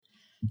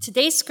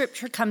Today's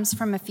scripture comes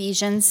from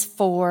Ephesians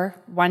 4,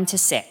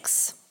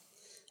 1-6.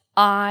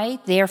 I,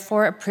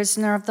 therefore, a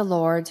prisoner of the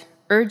Lord,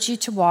 urge you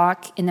to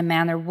walk in a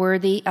manner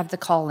worthy of the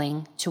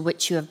calling to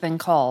which you have been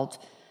called,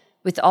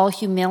 with all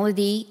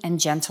humility and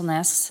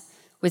gentleness,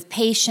 with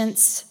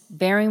patience,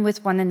 bearing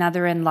with one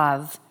another in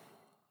love,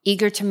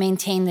 eager to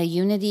maintain the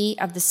unity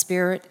of the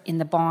Spirit in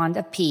the bond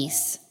of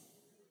peace.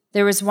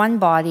 There is one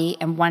body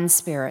and one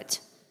Spirit,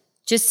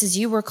 just as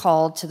you were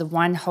called to the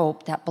one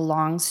hope that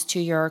belongs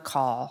to your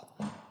call.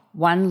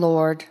 One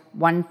Lord,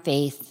 one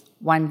faith,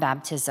 one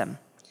baptism,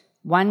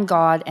 one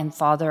God and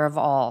Father of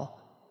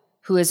all,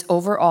 who is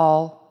over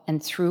all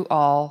and through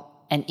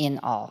all and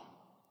in all.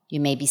 You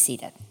may be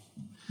seated.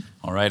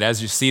 All right,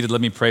 as you're seated,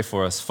 let me pray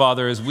for us.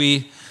 Father, as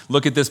we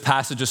look at this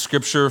passage of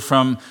scripture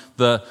from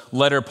the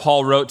letter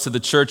Paul wrote to the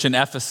church in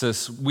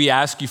Ephesus, we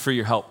ask you for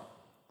your help.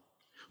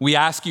 We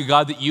ask you,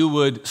 God, that you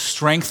would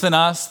strengthen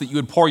us, that you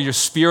would pour your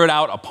Spirit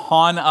out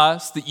upon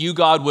us, that you,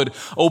 God, would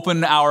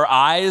open our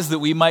eyes that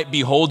we might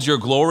behold your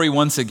glory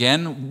once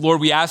again. Lord,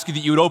 we ask you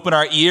that you would open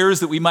our ears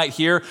that we might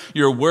hear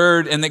your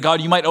word, and that,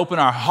 God, you might open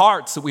our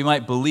hearts that we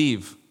might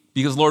believe.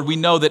 Because, Lord, we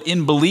know that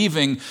in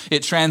believing,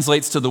 it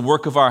translates to the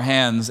work of our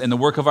hands, and the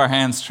work of our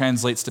hands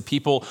translates to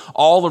people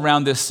all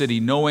around this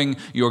city knowing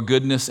your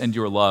goodness and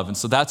your love. And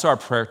so that's our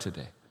prayer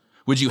today.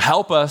 Would you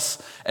help us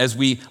as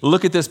we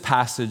look at this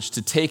passage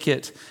to take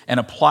it and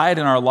apply it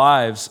in our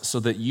lives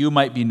so that you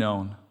might be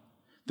known,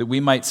 that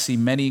we might see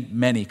many,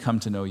 many come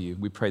to know you.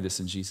 We pray this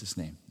in Jesus'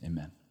 name.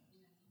 Amen.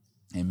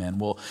 Amen.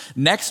 Well,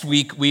 next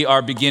week we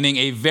are beginning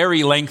a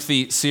very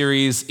lengthy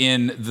series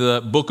in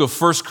the book of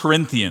 1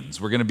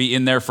 Corinthians. We're going to be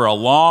in there for a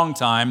long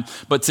time,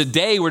 but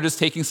today we're just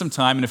taking some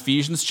time in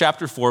Ephesians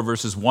chapter 4,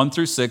 verses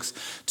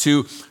 1-6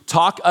 to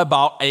talk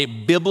about a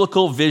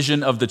biblical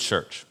vision of the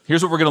church.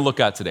 Here's what we're going to look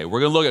at today.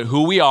 We're going to look at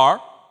who we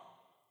are,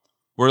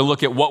 we're going to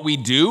look at what we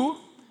do, and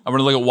we're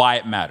going to look at why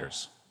it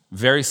matters.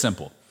 Very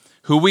simple.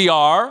 Who we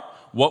are,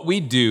 what we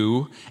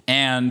do,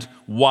 and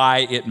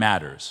why it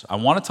matters. I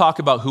want to talk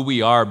about who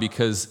we are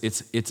because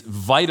it's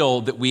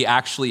vital that we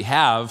actually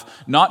have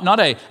not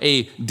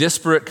a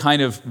disparate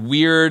kind of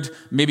weird,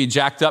 maybe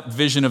jacked up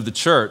vision of the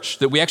church,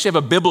 that we actually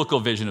have a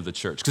biblical vision of the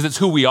church because it's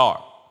who we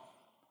are.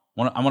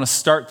 I want to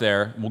start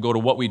there. We'll go to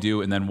what we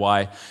do and then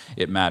why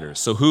it matters.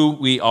 So who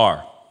we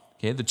are.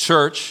 Okay, the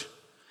church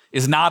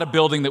is not a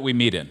building that we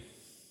meet in.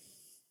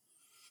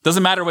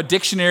 Doesn't matter what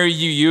dictionary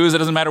you use. It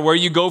doesn't matter where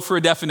you go for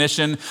a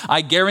definition. I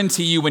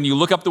guarantee you when you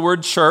look up the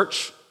word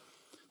church,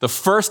 the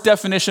first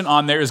definition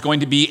on there is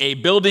going to be a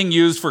building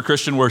used for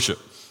Christian worship.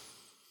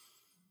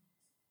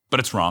 But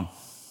it's wrong.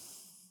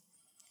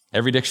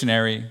 Every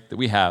dictionary that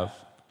we have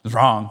is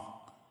wrong.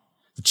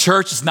 The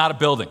church is not a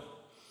building.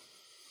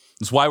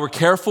 That's why we're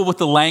careful with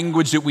the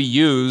language that we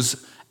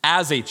use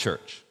as a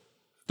church.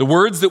 The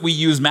words that we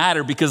use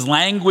matter because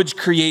language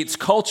creates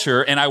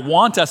culture, and I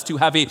want us to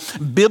have a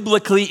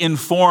biblically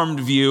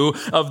informed view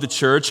of the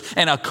church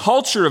and a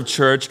culture of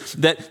church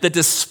that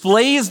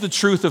displays the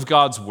truth of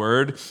God's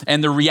word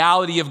and the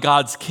reality of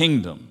God's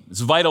kingdom.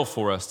 It's vital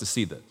for us to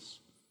see this.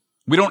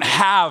 We don't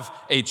have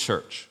a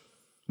church.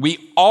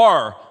 We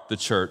are the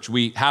church.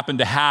 We happen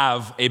to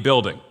have a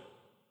building.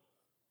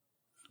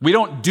 We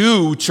don't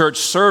do church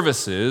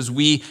services.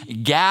 We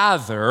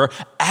gather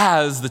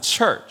as the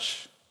church.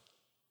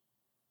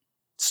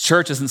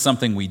 Church isn't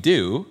something we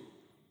do.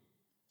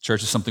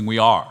 Church is something we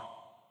are.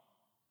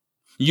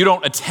 You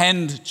don't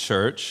attend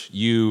church,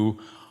 you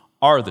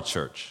are the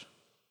church.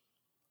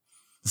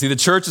 See, the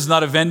church is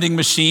not a vending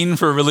machine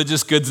for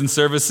religious goods and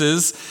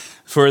services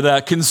for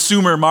the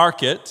consumer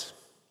market.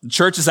 The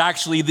church is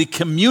actually the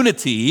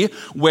community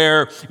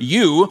where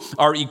you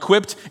are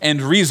equipped and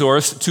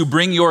resourced to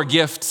bring your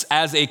gifts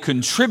as a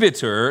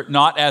contributor,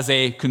 not as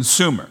a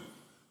consumer.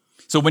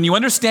 So when you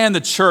understand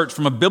the church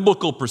from a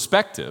biblical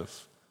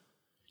perspective,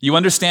 you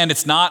understand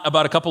it's not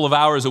about a couple of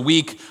hours a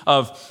week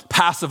of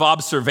passive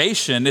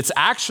observation. It's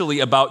actually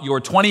about your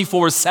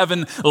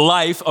 24/7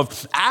 life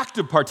of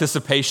active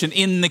participation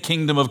in the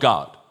kingdom of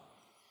God.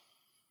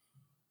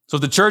 So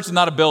if the church is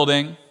not a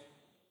building,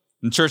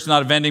 and the church is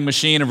not a vending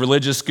machine of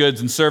religious goods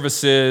and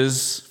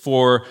services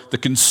for the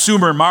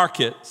consumer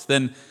market,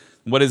 then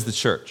what is the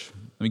church?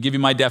 Let me give you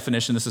my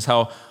definition. This is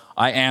how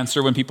I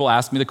answer when people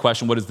ask me the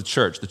question, what is the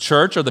church? The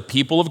church are the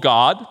people of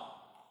God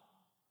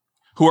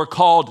who are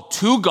called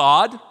to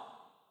God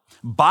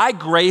by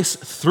grace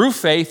through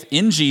faith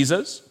in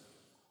Jesus,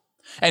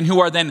 and who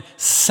are then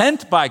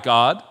sent by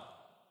God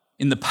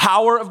in the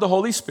power of the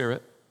Holy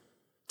Spirit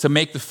to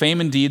make the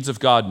fame and deeds of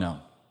God known.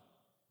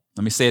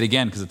 Let me say it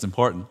again because it's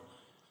important.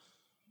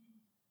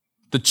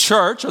 The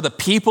church are the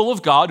people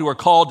of God who are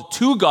called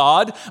to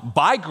God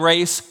by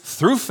grace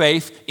through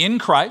faith in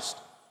Christ,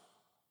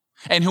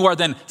 and who are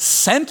then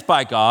sent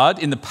by God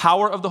in the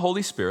power of the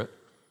Holy Spirit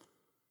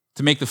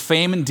to make the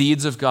fame and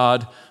deeds of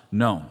God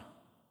known.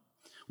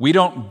 We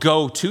don't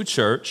go to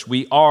church,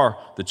 we are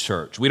the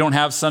church. We don't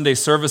have Sunday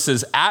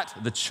services at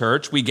the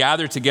church. We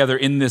gather together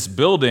in this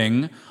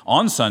building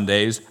on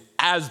Sundays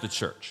as the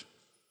church.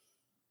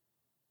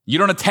 You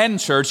don't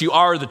attend church, you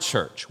are the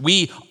church.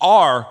 We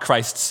are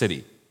Christ's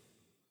city.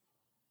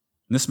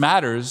 This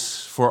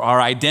matters for our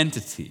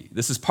identity.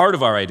 This is part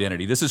of our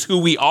identity. This is who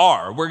we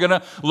are. We're going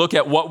to look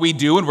at what we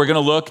do and we're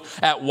going to look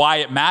at why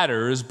it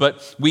matters,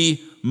 but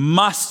we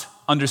must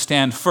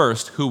understand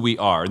first who we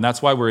are. And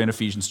that's why we're in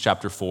Ephesians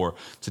chapter 4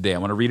 today. I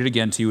want to read it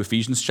again to you.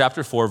 Ephesians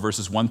chapter 4,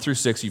 verses 1 through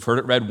 6. You've heard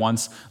it read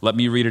once. Let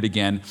me read it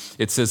again.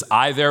 It says,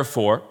 I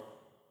therefore,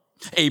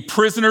 a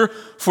prisoner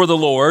for the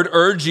Lord,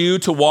 urge you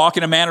to walk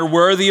in a manner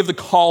worthy of the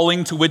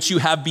calling to which you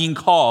have been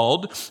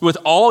called, with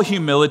all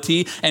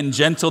humility and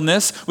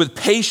gentleness, with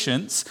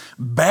patience,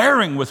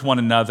 bearing with one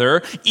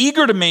another,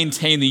 eager to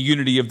maintain the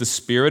unity of the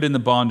Spirit in the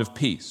bond of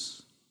peace.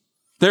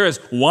 There is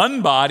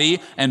one body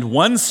and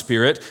one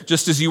Spirit,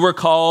 just as you were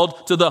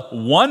called to the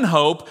one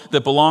hope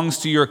that belongs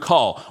to your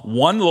call.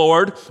 One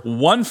Lord,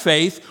 one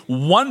faith,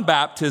 one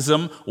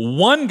baptism,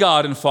 one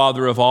God and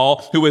Father of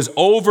all, who is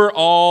over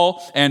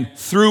all and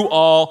through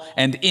all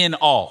and in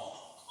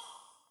all.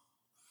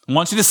 I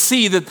want you to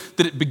see that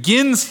it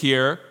begins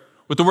here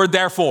with the word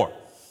therefore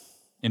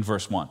in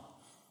verse 1.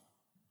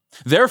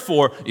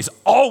 Therefore is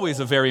always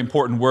a very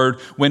important word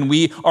when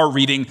we are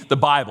reading the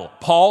Bible.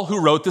 Paul,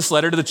 who wrote this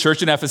letter to the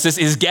church in Ephesus,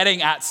 is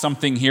getting at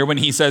something here when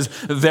he says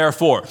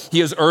therefore.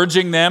 He is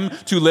urging them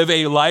to live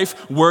a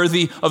life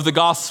worthy of the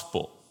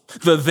gospel.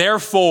 The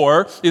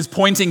therefore is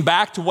pointing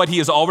back to what he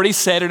has already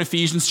said in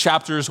Ephesians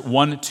chapters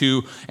 1,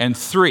 2, and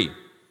 3.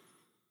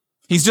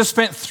 He's just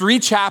spent 3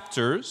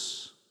 chapters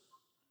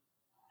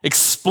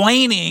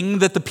explaining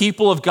that the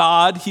people of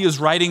God he is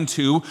writing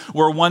to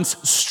were once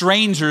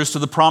strangers to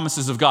the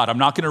promises of God. I'm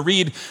not going to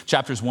read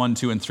chapters 1,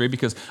 2, and 3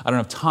 because I don't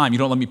have time. You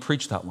don't let me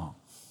preach that long.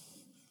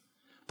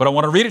 But I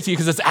want to read it to you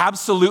because it's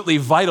absolutely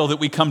vital that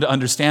we come to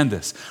understand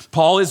this.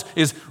 Paul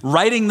is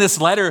writing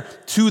this letter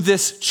to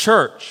this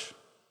church.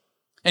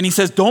 And he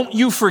says, don't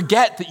you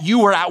forget that you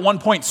were at one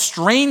point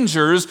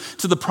strangers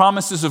to the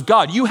promises of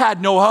God. You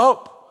had no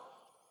hope.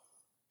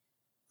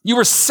 You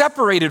were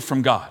separated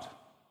from God.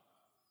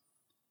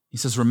 He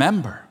says,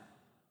 remember,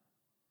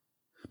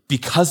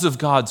 because of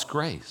God's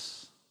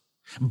grace,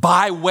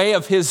 by way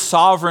of his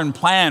sovereign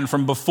plan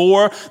from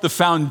before the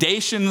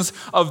foundations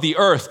of the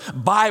earth,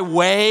 by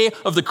way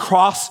of the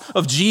cross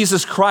of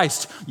Jesus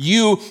Christ,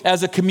 you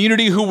as a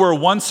community who were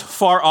once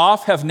far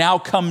off have now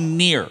come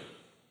near.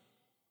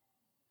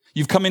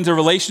 You've come into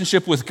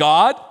relationship with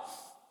God,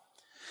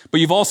 but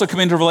you've also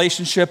come into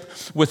relationship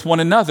with one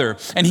another.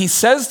 And he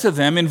says to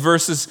them in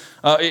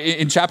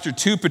in chapter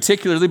 2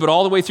 particularly, but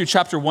all the way through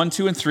chapter 1,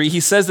 2, and 3, he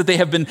says that they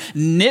have been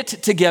knit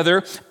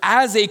together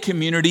as a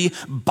community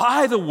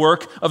by the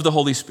work of the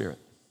Holy Spirit.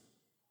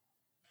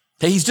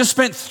 He's just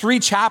spent 3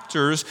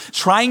 chapters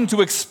trying to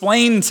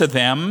explain to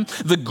them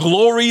the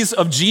glories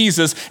of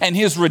Jesus and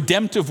his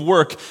redemptive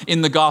work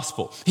in the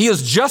gospel. He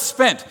has just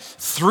spent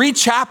 3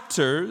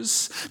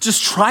 chapters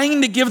just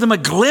trying to give them a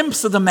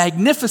glimpse of the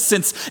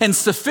magnificence and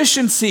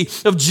sufficiency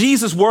of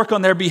Jesus' work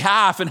on their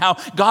behalf and how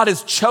God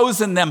has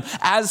chosen them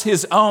as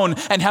his own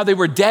and how they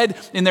were dead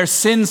in their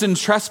sins and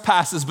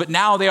trespasses, but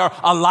now they are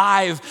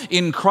alive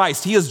in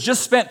Christ. He has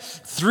just spent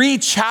 3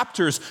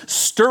 chapters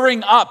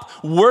stirring up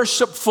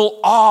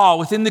worshipful awe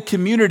within the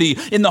community,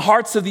 in the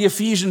hearts of the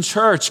Ephesian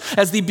church,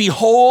 as they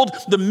behold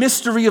the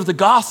mystery of the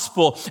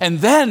gospel. And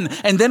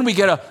then we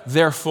get a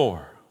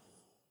therefore.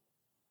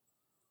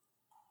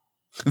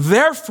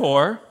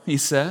 Therefore, he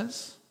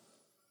says,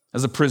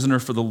 as a prisoner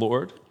for the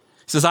Lord,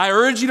 he says, I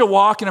urge you to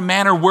walk in a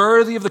manner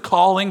worthy of the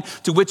calling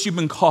to which you've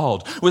been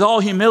called, with all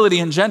humility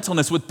and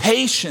gentleness, with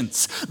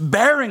patience,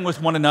 bearing with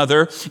one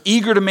another,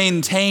 eager to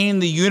maintain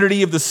the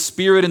unity of the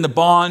Spirit in the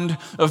bond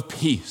of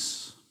peace.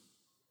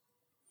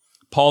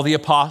 Paul the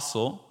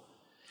apostle,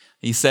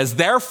 he says,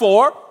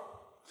 therefore,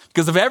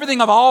 because of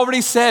everything I've already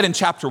said in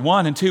chapter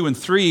 1 and 2 and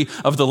 3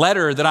 of the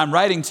letter that I'm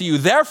writing to you,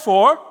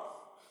 therefore,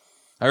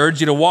 I urge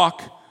you to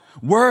walk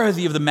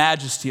worthy of the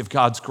majesty of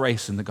God's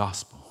grace in the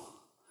gospel.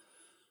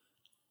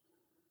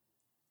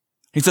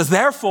 He says,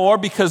 therefore,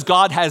 because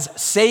God has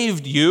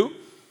saved you,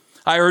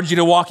 I urge you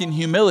to walk in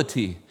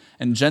humility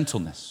and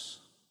gentleness.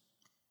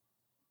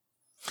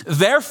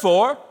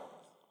 Therefore,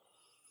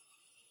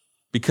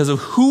 because of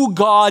who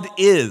God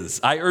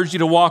is, I urge you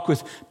to walk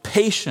with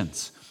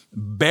patience,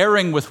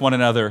 bearing with one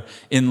another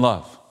in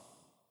love.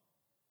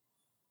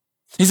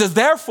 He says,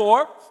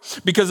 therefore,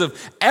 because of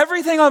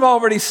everything I've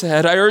already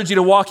said, I urge you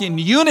to walk in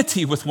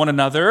unity with one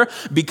another,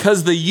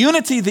 because the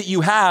unity that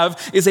you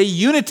have is a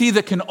unity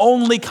that can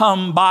only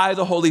come by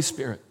the Holy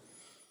Spirit.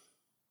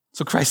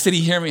 So Christ City,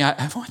 hear me.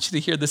 I want you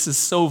to hear this is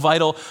so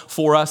vital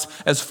for us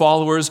as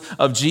followers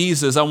of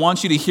Jesus. I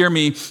want you to hear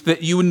me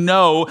that you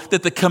know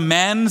that the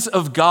commands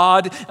of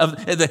God,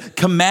 the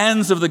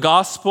commands of the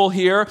gospel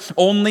here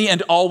only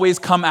and always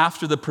come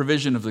after the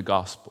provision of the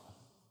gospel.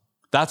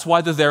 That's why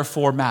the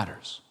therefore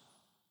matters.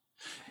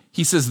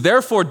 He says,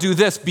 therefore do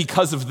this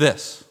because of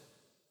this.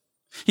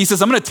 He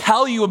says, I'm going to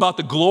tell you about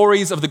the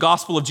glories of the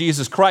gospel of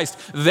Jesus Christ.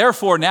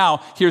 Therefore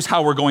now, here's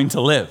how we're going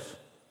to live.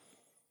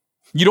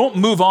 You don't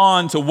move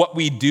on to what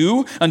we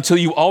do until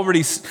you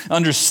already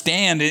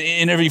understand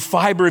in every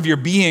fiber of your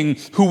being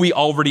who we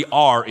already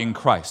are in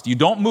Christ. You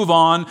don't move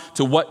on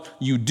to what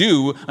you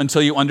do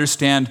until you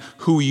understand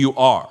who you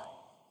are.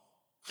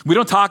 We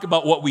don't talk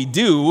about what we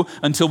do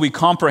until we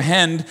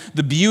comprehend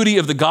the beauty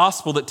of the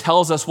gospel that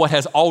tells us what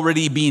has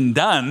already been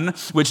done,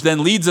 which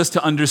then leads us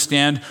to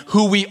understand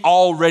who we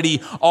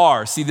already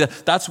are. See,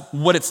 that's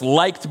what it's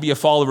like to be a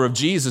follower of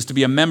Jesus, to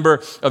be a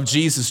member of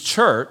Jesus'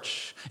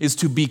 church, is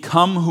to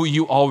become who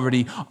you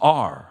already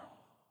are.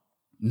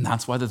 And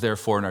that's why the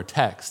therefore in our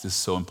text is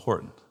so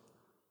important.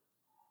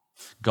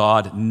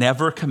 God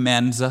never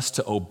commands us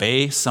to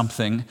obey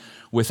something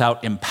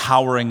without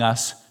empowering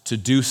us to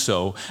do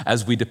so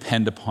as we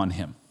depend upon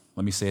him.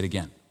 Let me say it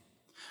again.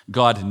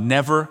 God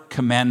never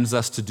commands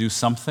us to do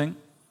something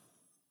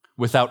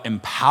without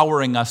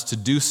empowering us to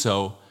do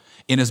so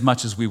in as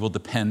much as we will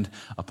depend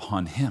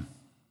upon him.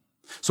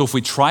 So if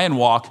we try and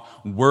walk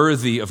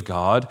worthy of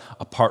God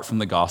apart from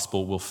the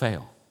gospel, we'll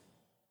fail.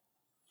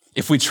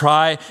 If we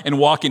try and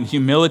walk in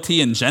humility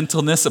and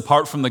gentleness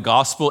apart from the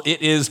gospel,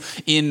 it is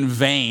in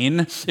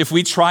vain. If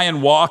we try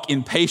and walk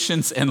in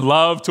patience and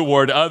love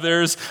toward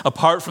others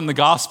apart from the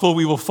gospel,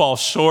 we will fall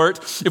short.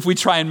 If we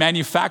try and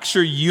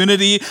manufacture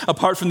unity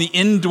apart from the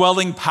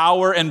indwelling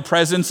power and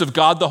presence of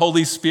God the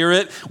Holy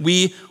Spirit,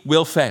 we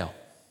will fail.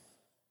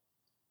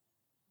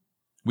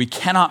 We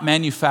cannot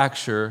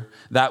manufacture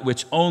that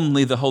which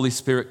only the Holy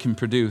Spirit can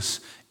produce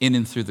in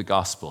and through the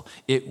gospel.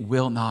 It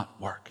will not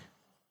work.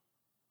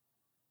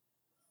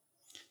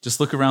 Just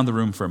look around the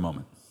room for a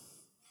moment.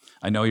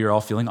 I know you're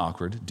all feeling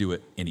awkward. Do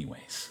it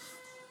anyways.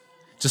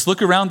 Just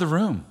look around the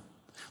room.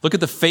 Look at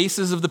the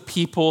faces of the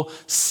people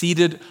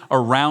seated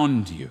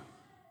around you.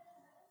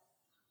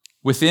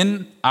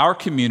 Within our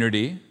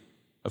community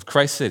of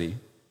Christ City,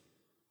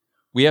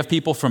 we have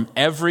people from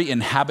every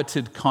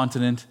inhabited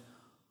continent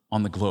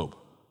on the globe.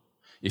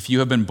 If you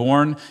have been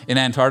born in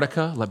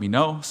Antarctica, let me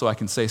know so I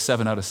can say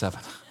 7 out of 7.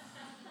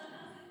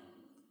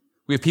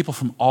 We have people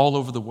from all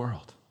over the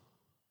world.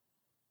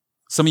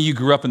 Some of you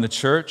grew up in the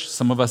church.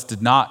 Some of us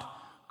did not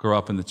grow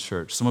up in the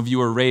church. Some of you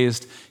were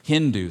raised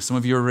Hindu. Some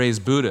of you were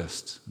raised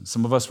Buddhist.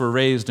 Some of us were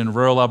raised in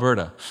rural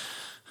Alberta.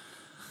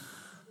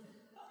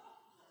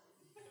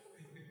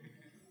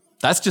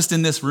 That's just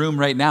in this room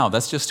right now.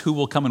 That's just who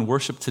will come and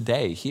worship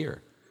today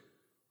here.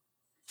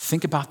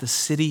 Think about the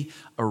city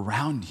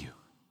around you.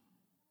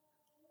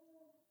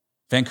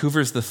 Vancouver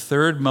is the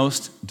third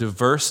most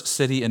diverse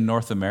city in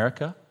North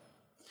America.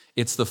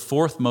 It's the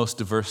fourth most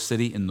diverse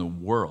city in the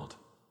world.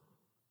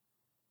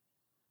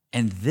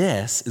 And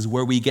this is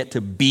where we get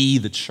to be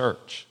the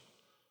church.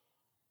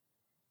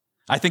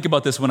 I think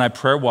about this when I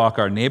prayer walk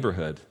our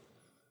neighborhood.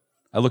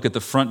 I look at the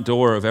front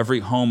door of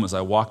every home as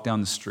I walk down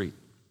the street.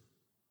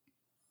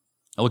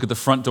 I look at the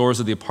front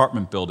doors of the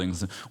apartment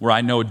buildings where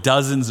I know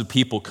dozens of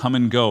people come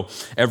and go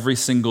every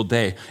single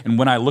day. And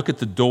when I look at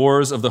the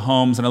doors of the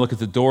homes and I look at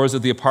the doors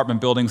of the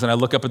apartment buildings and I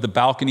look up at the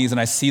balconies and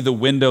I see the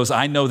windows,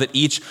 I know that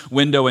each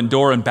window and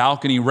door and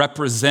balcony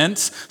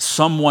represents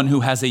someone who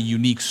has a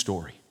unique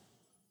story.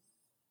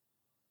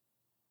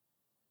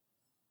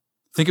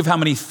 Think of how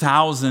many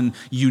thousand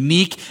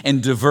unique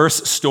and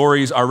diverse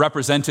stories are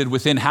represented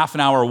within half an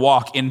hour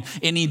walk in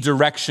any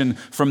direction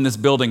from this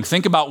building.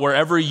 Think about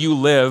wherever you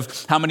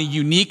live, how many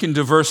unique and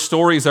diverse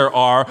stories there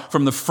are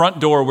from the front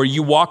door where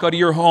you walk out of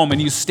your home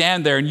and you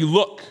stand there and you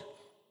look.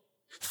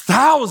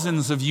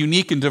 Thousands of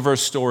unique and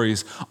diverse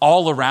stories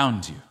all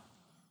around you.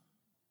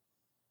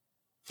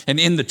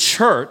 And in the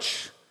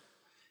church,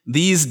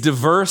 these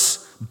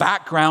diverse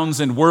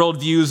backgrounds and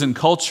worldviews and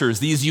cultures,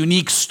 these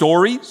unique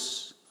stories,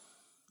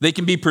 they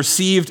can be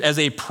perceived as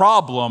a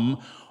problem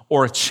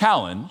or a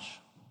challenge,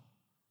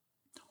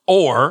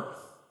 or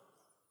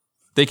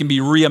they can be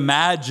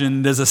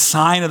reimagined as a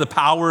sign of the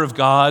power of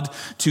God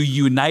to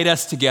unite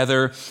us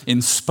together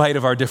in spite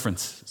of our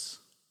differences.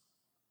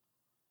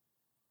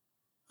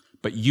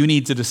 But you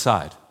need to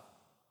decide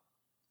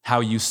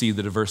how you see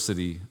the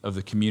diversity of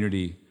the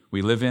community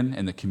we live in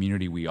and the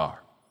community we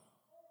are.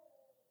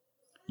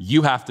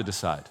 You have to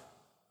decide.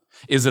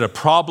 Is it a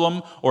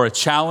problem or a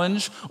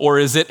challenge, or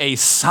is it a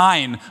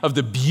sign of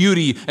the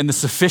beauty and the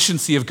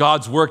sufficiency of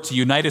God's work to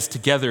unite us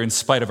together in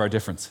spite of our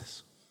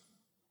differences?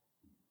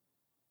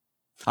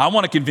 I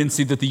want to convince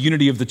you that the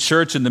unity of the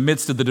church in the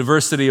midst of the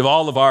diversity of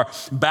all of our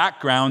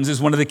backgrounds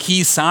is one of the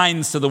key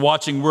signs to the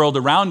watching world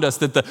around us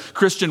that the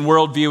Christian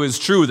worldview is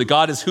true, that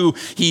God is who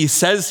he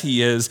says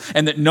he is,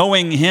 and that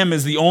knowing him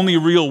is the only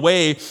real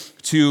way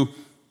to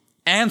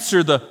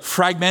answer the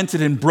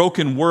fragmented and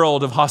broken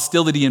world of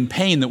hostility and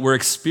pain that we're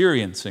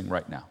experiencing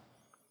right now.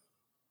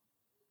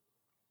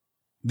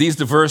 These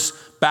diverse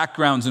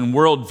backgrounds and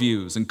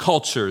worldviews and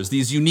cultures,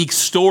 these unique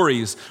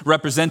stories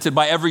represented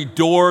by every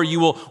door you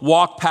will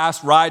walk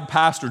past, ride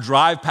past, or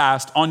drive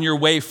past on your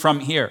way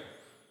from here.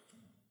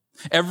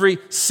 Every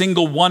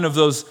single one of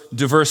those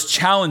diverse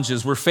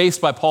challenges were faced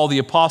by Paul the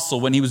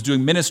Apostle when he was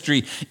doing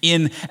ministry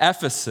in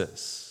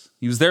Ephesus.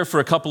 He was there for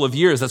a couple of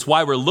years. That's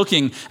why we're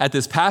looking at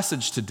this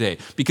passage today.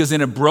 Because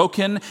in a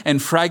broken and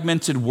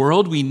fragmented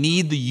world, we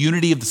need the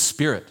unity of the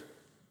Spirit.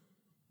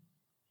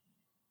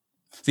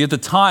 See, at the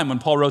time when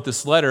Paul wrote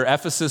this letter,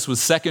 Ephesus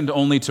was second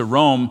only to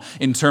Rome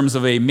in terms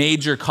of a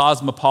major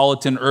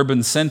cosmopolitan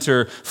urban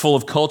center full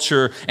of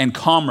culture and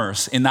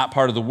commerce in that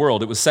part of the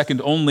world. It was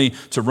second only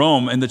to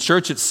Rome, and the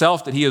church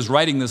itself that he is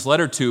writing this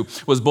letter to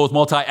was both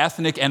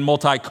multi-ethnic and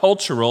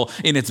multicultural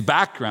in its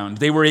background.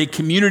 They were a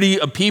community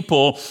of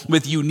people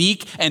with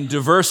unique and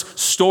diverse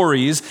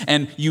stories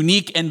and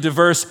unique and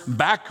diverse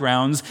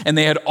backgrounds, and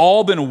they had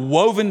all been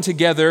woven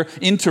together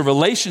into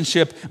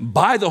relationship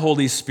by the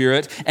Holy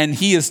Spirit, and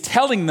he is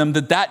telling them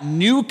that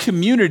new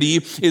community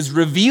is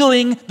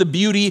revealing the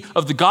beauty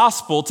of the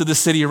gospel to the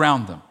city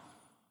around them.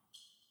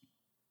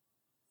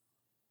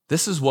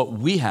 This is what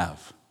we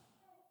have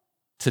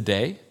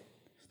today.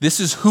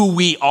 This is who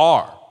we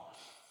are,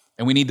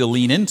 and we need to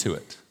lean into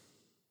it.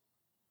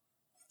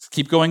 Let's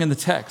keep going in the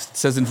text. It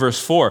says in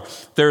verse 4,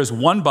 there is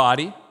one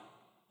body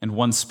and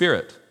one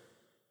spirit,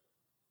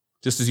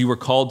 just as you were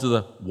called to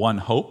the one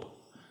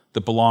hope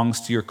that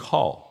belongs to your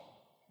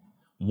call.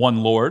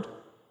 One Lord,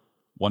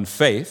 one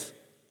faith,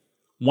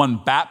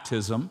 one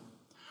baptism,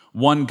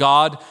 one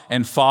God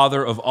and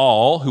Father of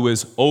all, who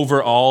is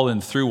over all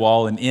and through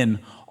all and in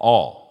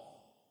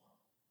all.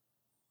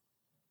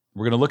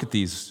 We're going to look at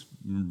these,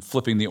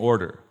 flipping the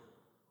order.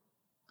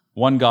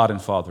 One God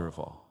and Father of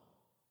all.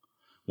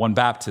 One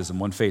baptism,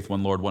 one faith,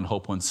 one Lord, one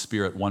hope, one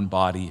Spirit, one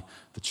body,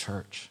 the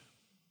church.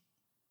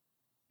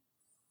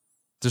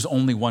 There's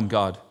only one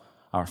God,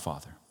 our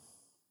Father.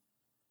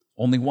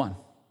 Only one.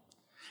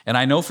 And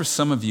I know for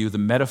some of you, the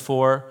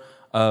metaphor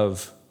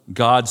of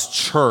God's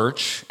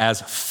church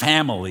as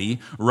family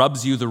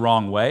rubs you the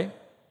wrong way,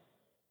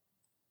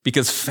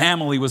 because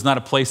family was not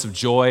a place of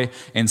joy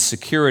and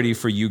security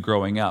for you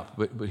growing up.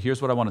 But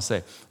here's what I want to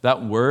say.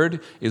 That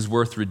word is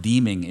worth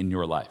redeeming in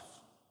your life.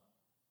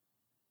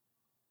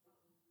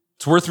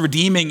 It's worth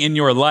redeeming in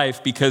your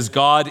life because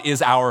God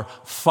is our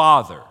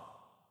Father.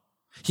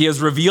 He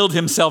has revealed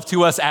himself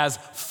to us as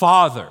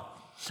Father.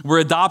 We're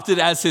adopted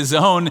as his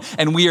own,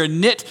 and we are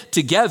knit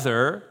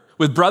together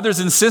with brothers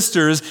and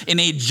sisters in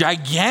a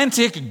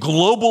gigantic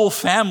global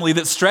family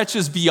that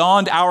stretches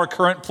beyond our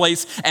current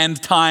place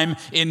and time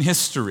in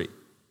history.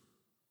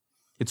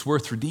 It's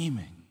worth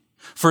redeeming.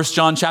 1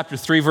 John chapter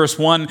 3, verse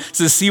 1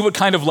 says, see what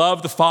kind of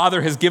love the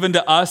Father has given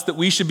to us that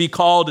we should be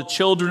called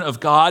children of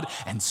God,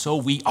 and so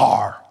we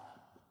are.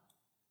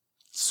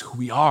 So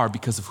we are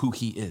because of who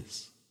he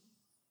is.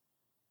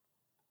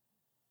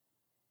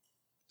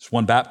 There's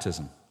one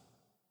baptism.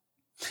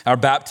 Our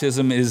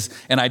baptism is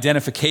an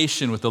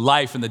identification with the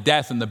life and the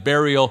death and the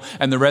burial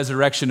and the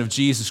resurrection of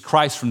Jesus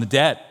Christ from the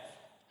dead.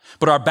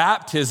 But our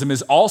baptism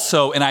is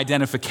also an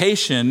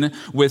identification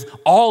with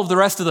all of the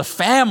rest of the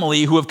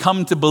family who have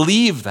come to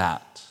believe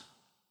that.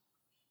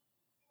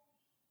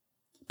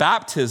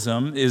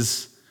 Baptism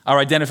is our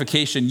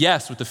identification,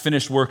 yes, with the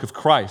finished work of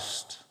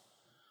Christ.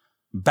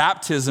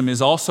 Baptism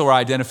is also our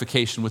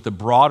identification with the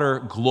broader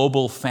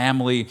global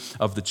family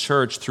of the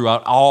church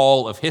throughout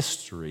all of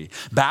history.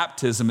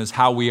 Baptism is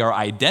how we are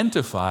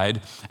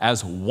identified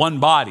as one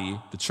body,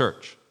 the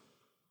church.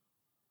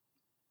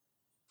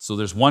 So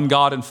there's one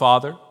God and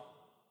Father,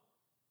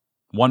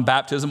 one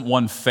baptism,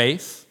 one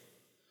faith.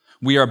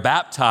 We are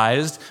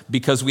baptized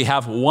because we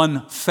have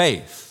one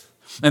faith.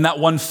 And that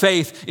one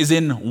faith is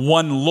in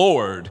one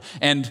Lord.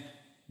 And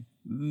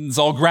it's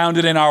all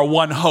grounded in our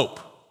one hope.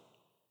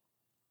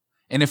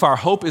 And if our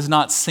hope is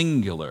not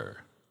singular,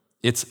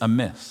 it's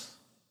amiss.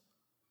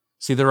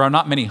 See, there are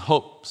not many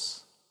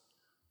hopes.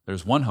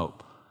 There's one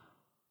hope.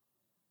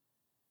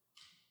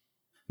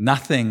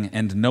 Nothing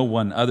and no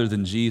one other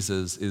than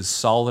Jesus is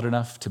solid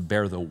enough to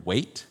bear the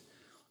weight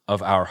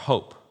of our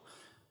hope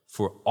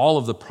for all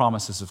of the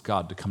promises of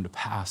God to come to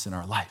pass in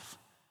our life.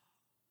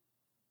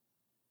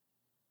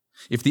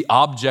 If the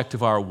object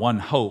of our one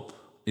hope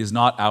is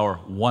not our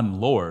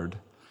one Lord,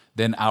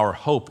 then our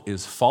hope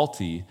is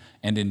faulty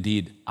and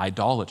indeed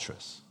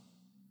idolatrous.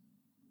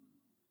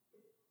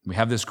 We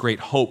have this great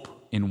hope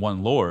in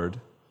one Lord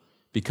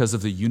because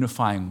of the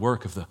unifying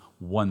work of the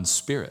one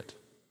Spirit.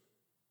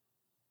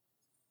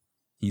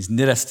 He's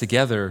knit us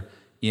together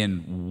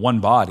in one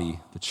body,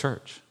 the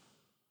church.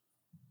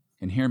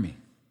 And hear me,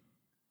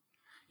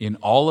 in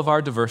all of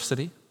our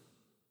diversity,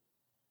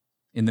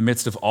 in the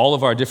midst of all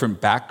of our different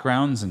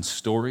backgrounds and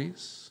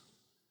stories,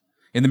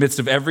 in the midst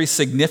of every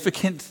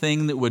significant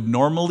thing that would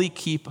normally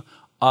keep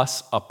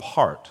us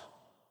apart,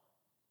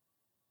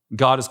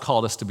 God has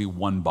called us to be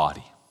one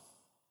body.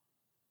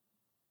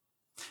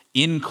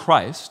 In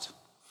Christ,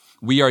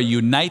 we are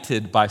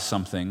united by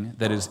something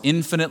that is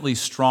infinitely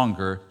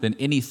stronger than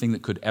anything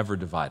that could ever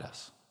divide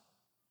us.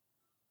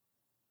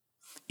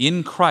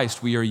 In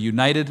Christ, we are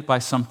united by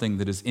something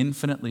that is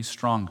infinitely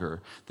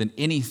stronger than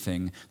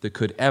anything that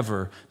could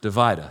ever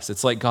divide us.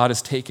 It's like God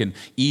has taken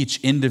each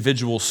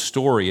individual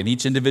story and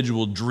each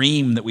individual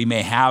dream that we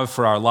may have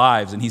for our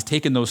lives, and he's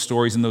taken those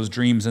stories and those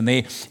dreams, and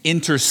they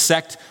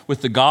intersect with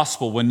the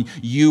gospel when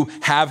you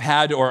have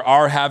had or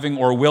are having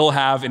or will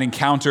have an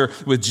encounter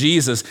with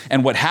Jesus.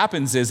 And what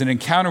happens is an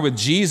encounter with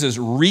Jesus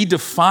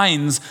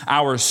redefines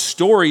our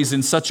stories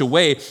in such a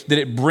way that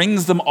it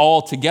brings them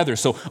all together.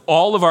 So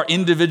all of our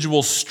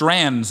individual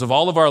strands of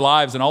all of our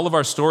lives and all of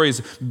our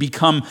stories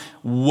become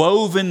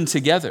woven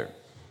together.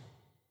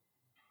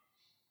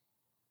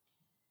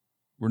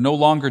 We're no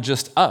longer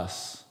just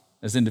us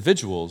as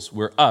individuals,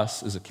 we're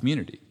us as a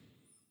community.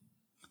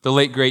 The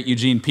late, great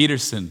Eugene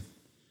Peterson,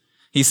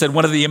 he said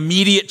one of the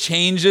immediate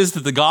changes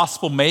that the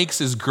gospel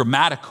makes is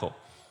grammatical.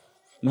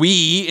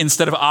 We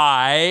instead of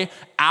I,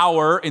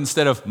 our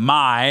instead of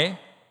my,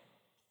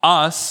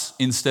 us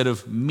instead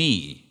of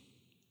me.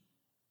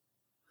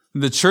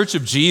 The church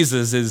of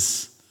Jesus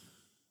is,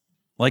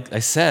 like I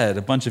said,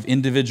 a bunch of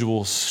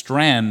individual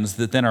strands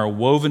that then are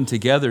woven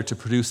together to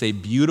produce a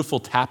beautiful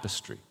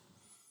tapestry.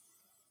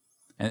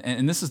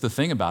 And this is the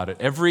thing about it.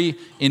 Every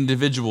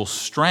individual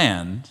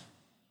strand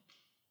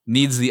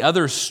needs the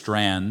other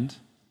strand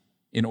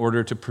in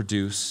order to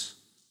produce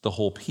the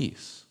whole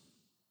piece.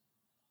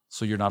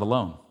 So you're not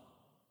alone,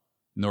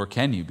 nor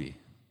can you be.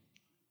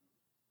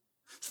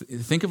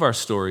 Think of our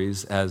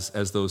stories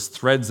as those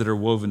threads that are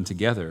woven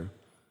together,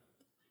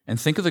 and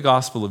think of the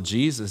gospel of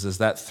Jesus as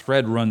that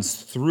thread runs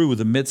through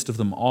the midst of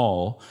them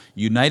all,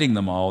 uniting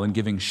them all and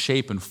giving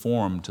shape and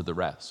form to the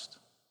rest.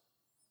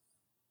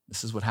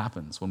 This is what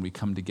happens when we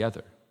come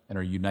together and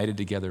are united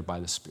together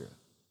by the Spirit.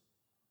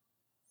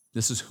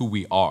 This is who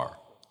we are.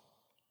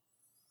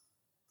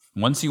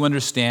 Once you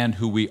understand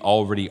who we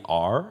already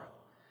are,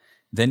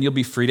 then you'll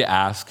be free to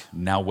ask,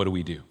 now what do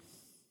we do?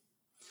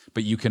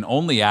 But you can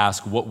only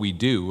ask what we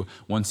do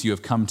once you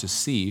have come to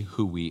see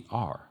who we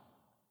are.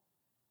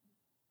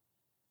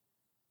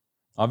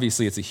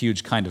 Obviously, it's a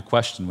huge kind of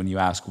question when you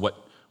ask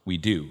what we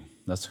do.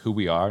 That's who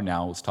we are.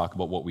 Now let's talk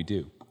about what we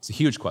do. It's a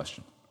huge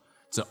question.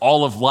 It's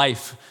all of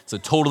life. It's a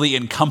totally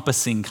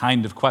encompassing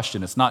kind of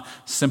question. It's not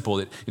simple.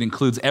 It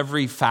includes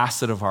every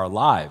facet of our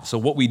lives. So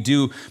what we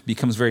do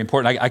becomes very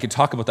important. I could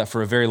talk about that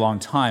for a very long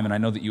time, and I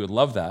know that you would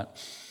love that.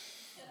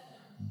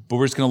 But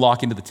we're just going to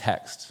lock into the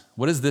text.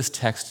 What does this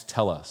text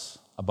tell us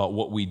about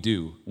what we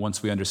do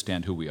once we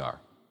understand who we are?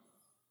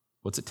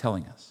 What's it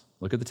telling us?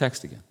 Look at the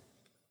text again.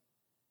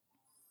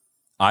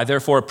 I,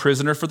 therefore, a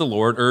prisoner for the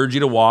Lord, urge you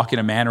to walk in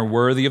a manner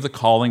worthy of the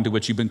calling to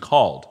which you've been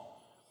called,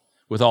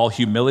 with all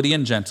humility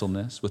and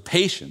gentleness, with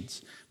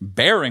patience,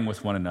 bearing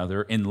with one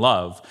another in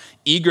love,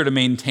 eager to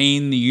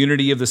maintain the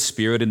unity of the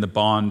Spirit in the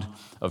bond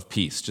of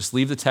peace. Just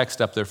leave the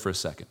text up there for a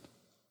second.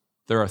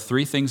 There are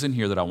 3 things in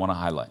here that I want to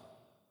highlight.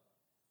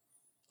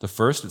 The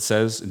first, it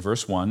says in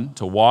verse 1,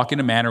 to walk in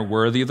a manner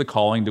worthy of the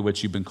calling to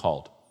which you've been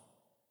called.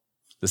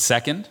 The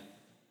second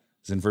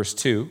is in verse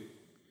 2,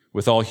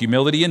 with all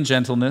humility and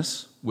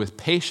gentleness, with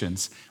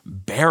patience,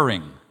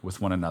 bearing with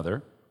one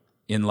another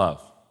in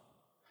love.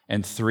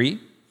 And 3,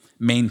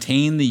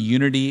 maintain the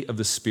unity of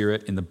the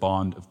Spirit in the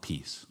bond of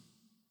peace.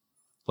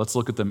 Let's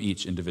look at them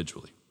each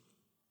individually.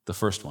 The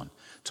first one,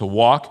 to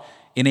walk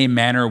in a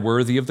manner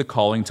worthy of the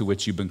calling to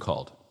which you've been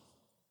called.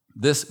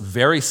 This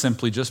very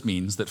simply just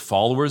means that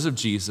followers of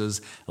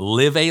Jesus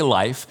live a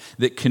life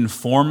that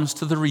conforms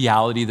to the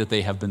reality that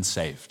they have been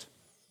saved.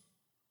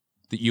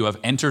 That you have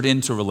entered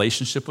into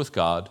relationship with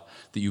God,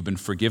 that you've been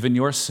forgiven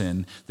your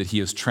sin, that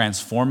He is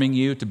transforming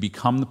you to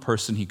become the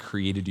person He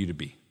created you to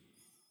be.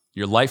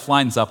 Your life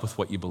lines up with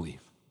what you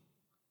believe.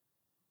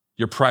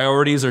 Your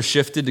priorities are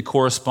shifted to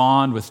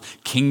correspond with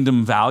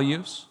kingdom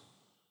values.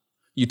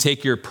 You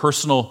take your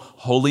personal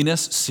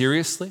holiness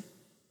seriously.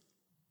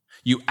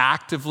 You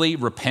actively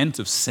repent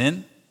of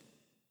sin.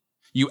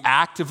 You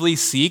actively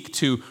seek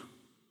to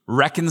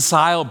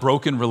reconcile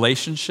broken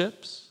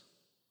relationships.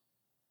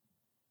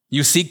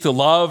 You seek to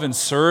love and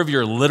serve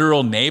your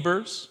literal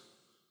neighbors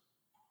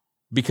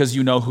because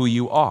you know who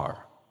you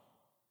are.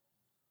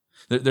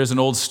 There's an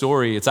old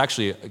story,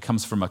 it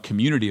comes from a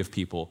community of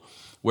people,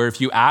 where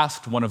if you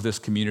asked one of this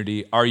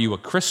community, are you a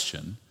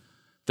Christian?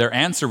 Their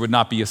answer would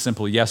not be a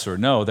simple yes or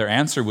no. Their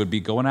answer would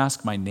be, go and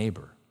ask my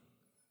neighbor.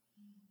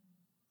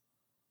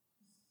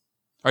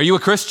 Are you a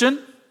Christian?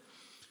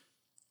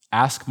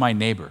 Ask my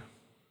neighbor.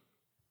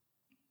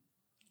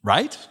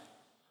 Right?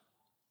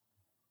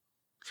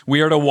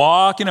 We are to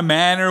walk in a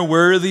manner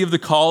worthy of the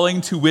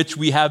calling to which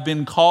we have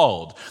been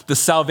called, the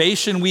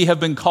salvation we have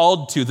been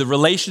called to, the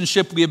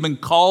relationship we have been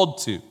called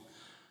to.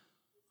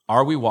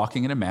 Are we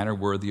walking in a manner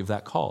worthy of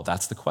that call?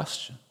 That's the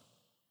question.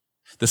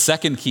 The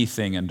second key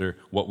thing under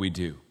what we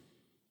do,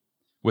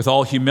 with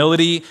all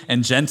humility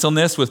and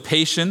gentleness, with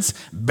patience,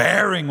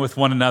 bearing with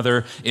one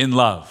another in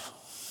love.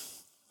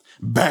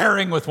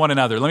 Bearing with one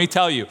another. Let me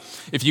tell you,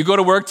 if you go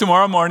to work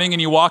tomorrow morning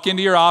and you walk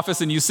into your office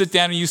and you sit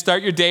down and you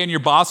start your day and your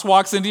boss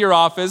walks into your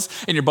office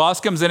and your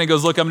boss comes in and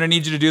goes, look, I'm going to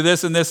need you to do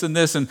this and this and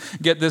this and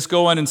get this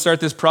going and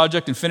start this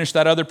project and finish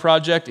that other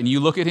project, and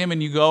you look at him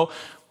and you go,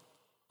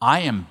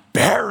 I am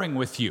bearing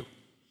with you.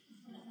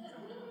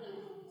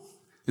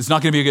 It's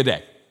not going to be a good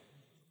day.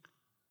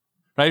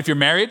 Right? If you're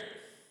married,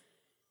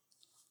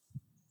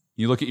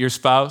 you look at your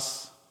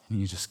spouse and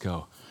you just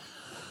go,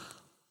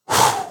 whew,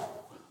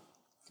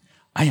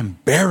 I am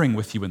bearing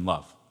with you in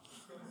love.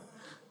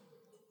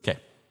 Okay.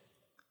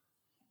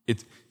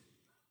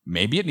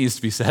 Maybe it needs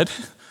to be said.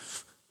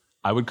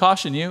 I would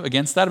caution you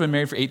against that. I've been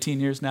married for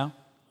 18 years now.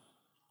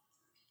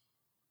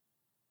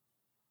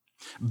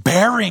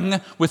 Bearing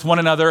with one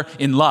another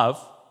in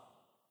love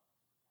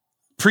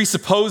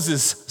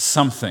presupposes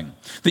something,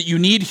 that you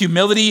need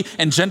humility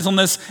and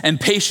gentleness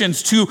and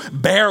patience to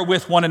bear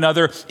with one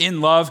another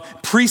in love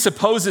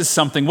presupposes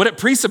something. What it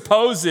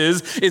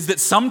presupposes is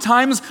that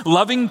sometimes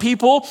loving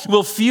people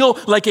will feel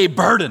like a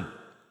burden.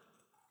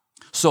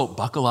 So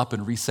buckle up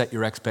and reset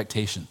your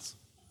expectations.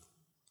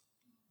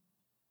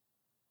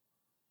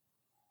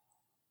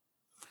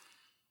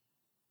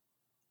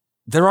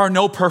 There are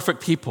no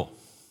perfect people.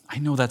 I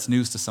know that's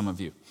news to some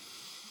of you.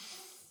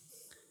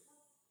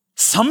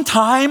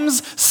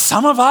 Sometimes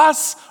some of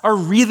us are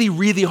really,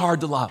 really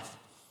hard to love.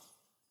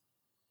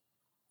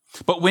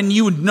 But when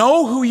you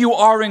know who you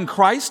are in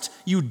Christ,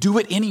 you do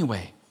it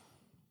anyway.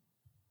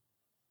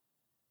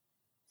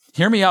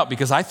 Hear me out,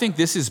 because I think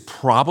this is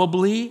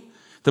probably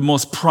the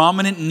most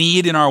prominent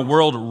need in our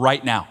world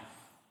right now.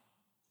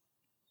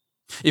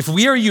 If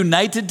we are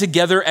united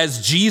together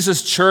as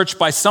Jesus' church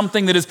by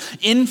something that is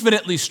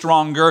infinitely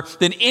stronger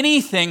than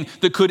anything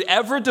that could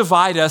ever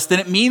divide us,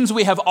 then it means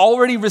we have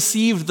already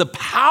received the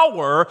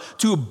power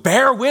to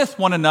bear with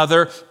one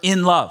another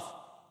in love.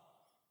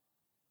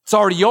 It's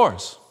already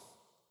yours.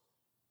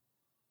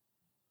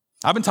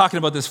 I've been talking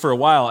about this for a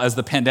while as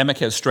the pandemic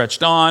has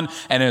stretched on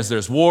and as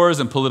there's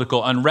wars and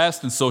political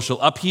unrest and social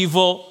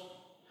upheaval.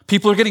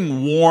 People are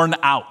getting worn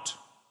out.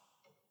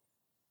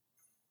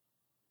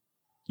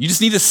 You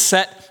just need to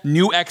set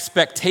new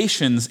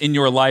expectations in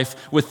your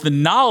life with the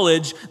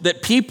knowledge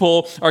that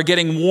people are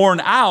getting worn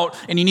out,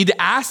 and you need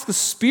to ask the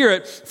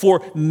Spirit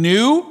for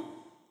new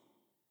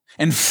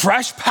and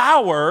fresh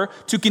power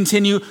to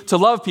continue to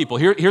love people.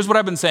 Here's what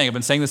I've been saying. I've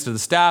been saying this to the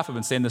staff. I've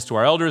been saying this to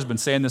our elders. I've been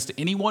saying this to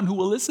anyone who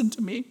will listen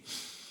to me.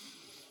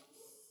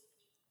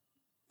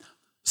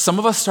 Some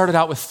of us started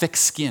out with thick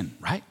skin,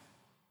 right?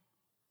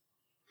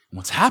 And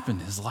what's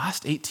happened is the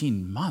last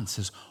 18 months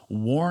has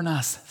worn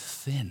us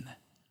thin.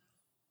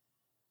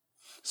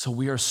 So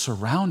we are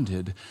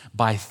surrounded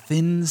by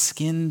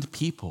thin-skinned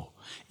people.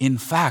 In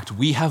fact,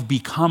 we have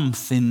become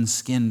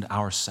thin-skinned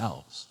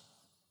ourselves.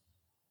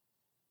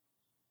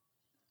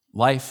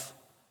 Life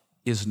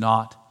is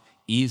not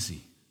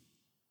easy.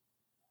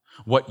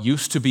 What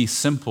used to be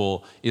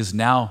simple is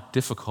now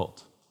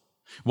difficult.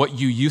 What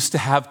you used to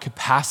have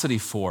capacity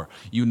for,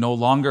 you no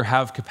longer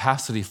have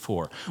capacity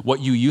for. What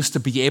you used to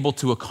be able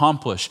to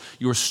accomplish,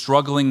 you're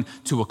struggling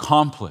to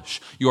accomplish.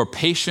 Your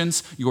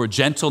patience, your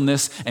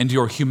gentleness, and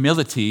your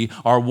humility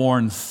are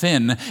worn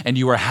thin, and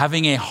you are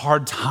having a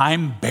hard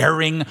time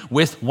bearing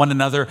with one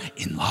another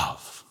in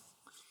love.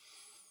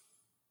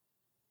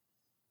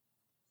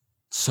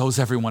 So's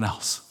everyone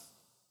else.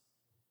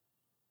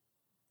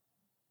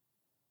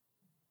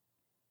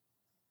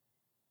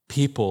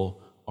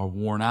 People are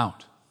worn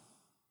out.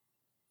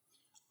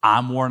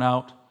 I'm worn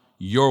out.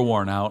 You're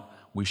worn out.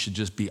 We should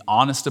just be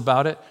honest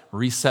about it,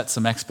 reset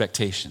some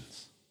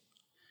expectations.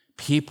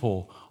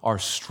 People are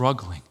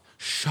struggling.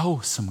 Show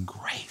some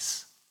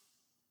grace.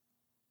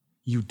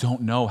 You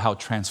don't know how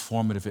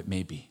transformative it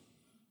may be.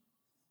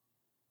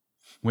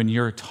 When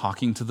you're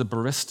talking to the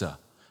barista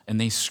and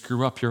they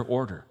screw up your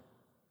order,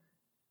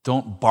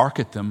 don't bark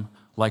at them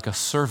like a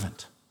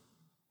servant.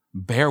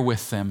 Bear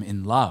with them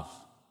in love.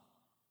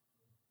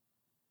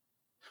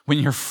 When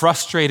you're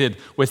frustrated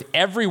with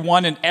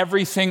everyone and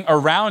everything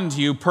around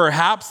you,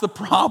 perhaps the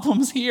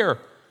problem's here.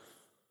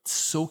 It's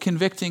so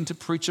convicting to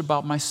preach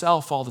about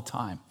myself all the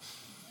time.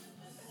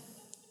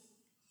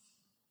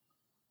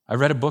 I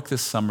read a book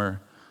this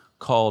summer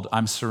called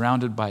I'm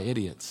Surrounded by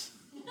Idiots.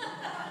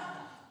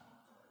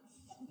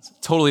 It's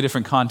a totally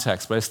different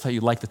context, but I just thought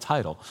you'd like the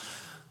title.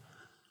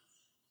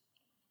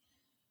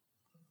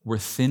 We're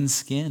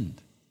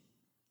thin-skinned.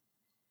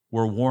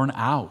 We're worn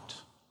out.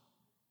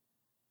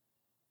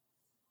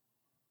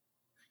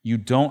 You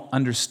don't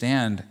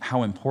understand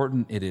how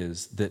important it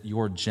is that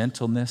your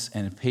gentleness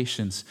and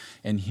patience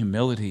and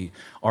humility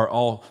are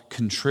all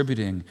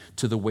contributing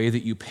to the way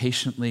that you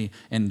patiently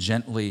and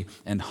gently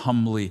and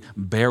humbly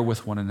bear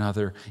with one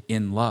another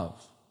in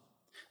love.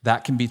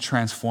 That can be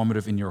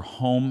transformative in your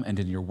home and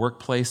in your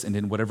workplace and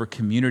in whatever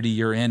community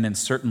you're in, and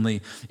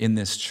certainly in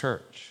this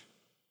church.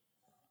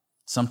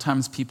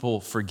 Sometimes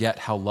people forget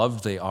how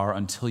loved they are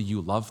until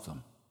you love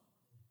them.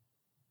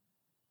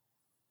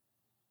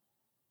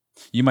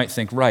 You might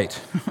think, right,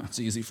 it's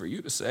easy for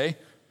you to say.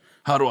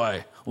 How do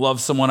I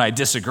love someone I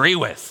disagree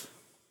with?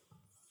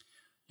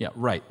 Yeah,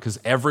 right, because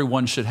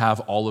everyone should have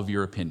all of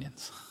your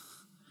opinions.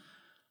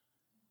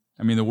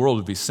 I mean, the world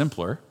would be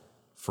simpler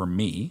for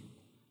me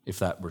if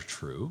that were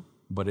true,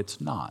 but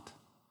it's not.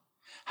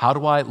 How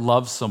do I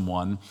love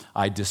someone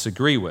I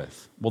disagree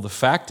with? Well, the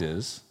fact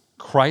is,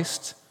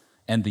 Christ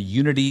and the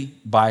unity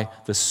by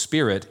the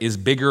Spirit is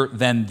bigger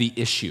than the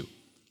issue,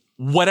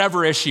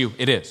 whatever issue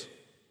it is.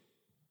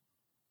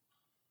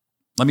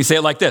 Let me say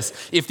it like this.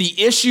 If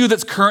the issue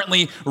that's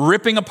currently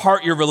ripping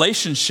apart your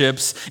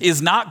relationships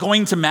is not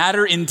going to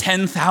matter in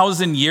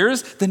 10,000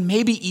 years, then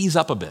maybe ease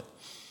up a bit.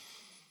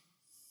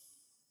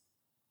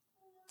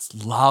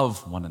 Let's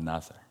love one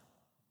another.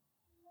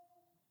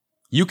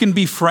 You can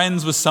be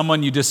friends with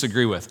someone you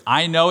disagree with.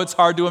 I know it's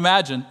hard to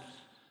imagine,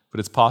 but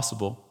it's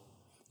possible.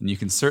 And you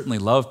can certainly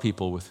love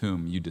people with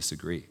whom you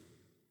disagree.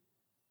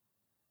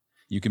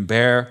 You can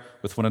bear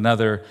with one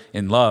another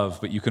in love,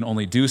 but you can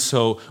only do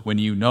so when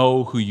you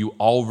know who you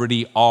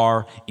already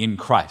are in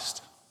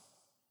Christ.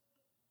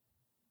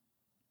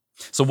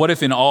 So what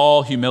if in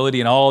all humility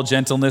and all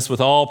gentleness,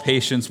 with all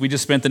patience, we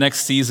just spent the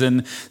next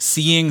season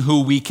seeing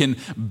who we can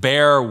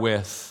bear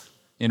with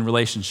in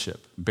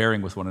relationship,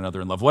 bearing with one another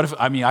in love? What if,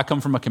 I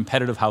come from a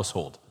competitive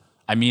household.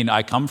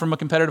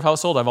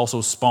 I've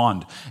also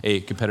spawned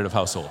a competitive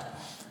household.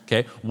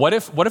 Okay? What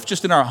if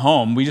just in our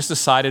home, we just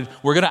decided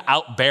we're going to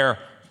outbear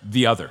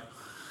the other?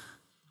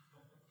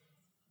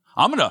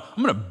 I'm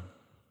gonna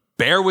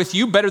bear with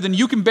you better than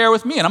you can bear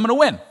with me, and I'm gonna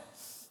win.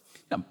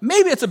 Now,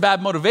 maybe it's a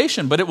bad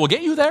motivation, but it will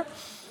get you there.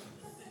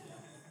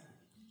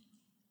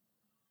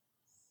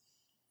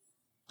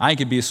 I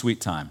think it'd be a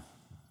sweet time.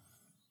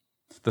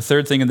 The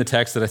third thing in the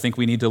text that I think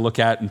we need to look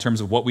at in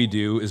terms of what we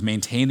do is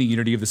maintain the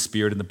unity of the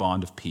Spirit and the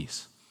bond of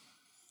peace.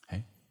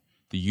 Okay?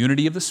 The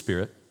unity of the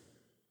Spirit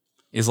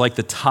is like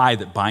the tie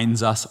that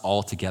binds us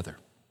all together.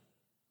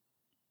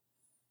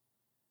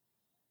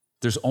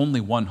 There's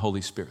only one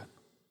Holy Spirit.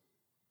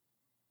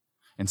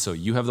 And so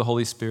you have the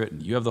Holy Spirit,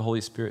 and you have the Holy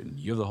Spirit, and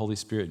you have the Holy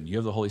Spirit, and you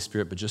have the Holy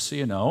Spirit. But just so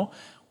you know,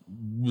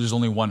 there's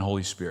only one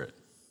Holy Spirit.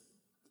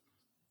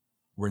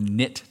 We're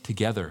knit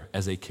together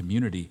as a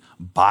community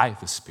by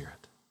the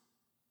Spirit.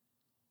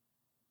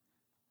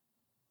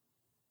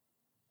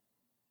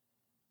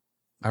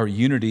 Our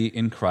unity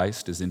in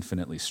Christ is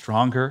infinitely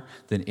stronger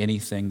than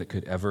anything that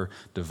could ever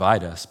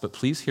divide us. But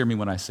please hear me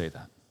when I say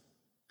that.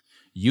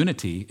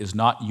 Unity is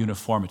not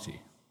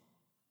uniformity.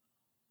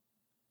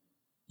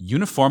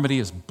 Uniformity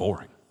is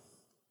boring.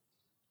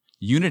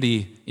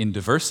 Unity in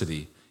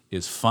diversity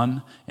is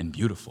fun and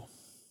beautiful.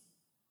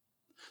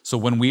 So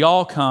when we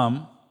all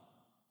come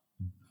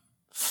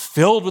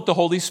filled with the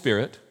Holy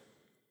Spirit,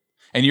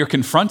 and you're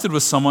confronted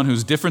with someone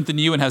who's different than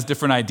you and has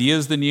different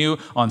ideas than you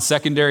on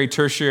secondary,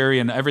 tertiary,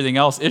 and everything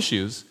else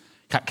issues,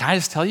 can I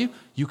just tell you,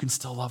 you can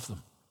still love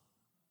them.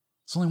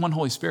 There's only one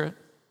Holy Spirit.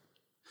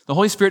 The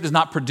Holy Spirit does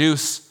not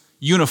produce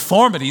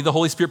uniformity. The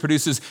Holy Spirit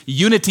produces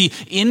unity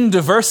in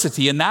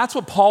diversity, and that's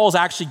what Paul's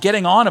actually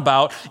getting on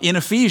about in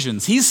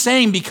Ephesians. He's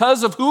saying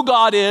because of who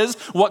God is,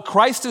 what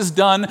Christ has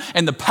done,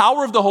 and the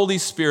power of the Holy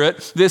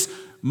Spirit, this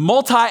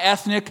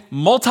multi-ethnic,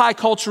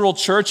 multicultural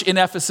church in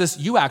Ephesus,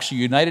 you actually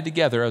united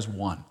together as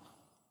one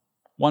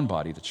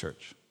body, the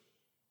church.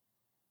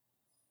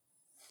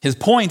 His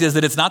point is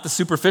that it's not the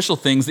superficial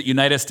things that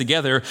unite us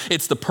together,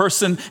 it's the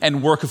person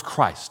and work of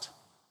Christ.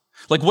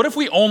 Like, what if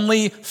we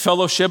only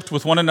fellowshipped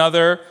with one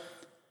another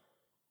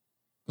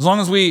as long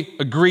as we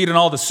agreed on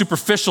all the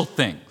superficial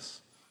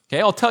things?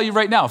 Okay, I'll tell you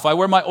right now, if I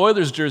wear my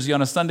Oilers jersey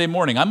on a Sunday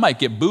morning, I might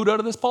get booed out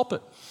of this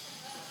pulpit.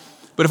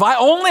 But if I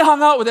only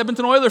hung out with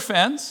Edmonton Oilers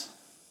fans,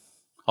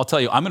 I'll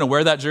tell you, I'm going to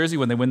wear that jersey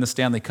when they win the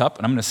Stanley Cup,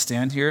 and I'm going to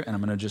stand here, and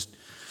I'm going to it's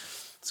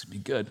going to be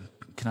good.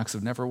 Canucks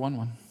have never won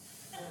one.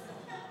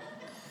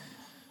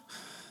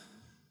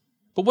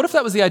 But what if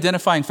that was the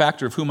identifying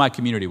factor of who my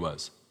community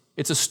was?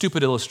 It's a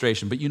stupid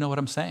illustration, but you know what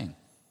I'm saying.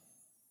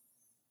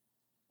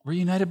 We're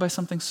united by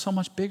something so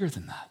much bigger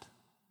than that.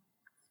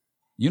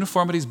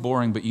 Uniformity is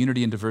boring, but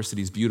unity and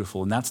diversity is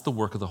beautiful, and that's the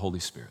work of the Holy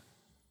Spirit.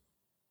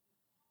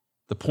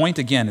 The point,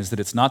 again, is that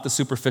it's not the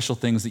superficial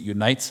things that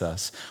unites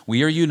us.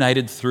 We are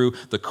united through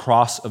the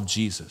cross of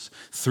Jesus.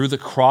 Through the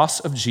cross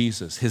of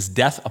Jesus, his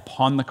death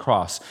upon the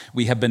cross,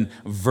 we have been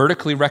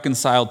vertically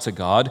reconciled to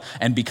God,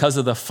 and because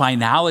of the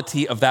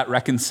finality of that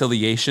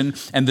reconciliation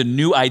and the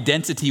new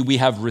identity we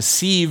have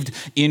received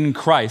in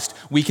Christ,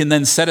 we can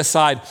then set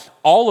aside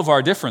all of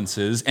our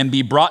differences and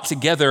be brought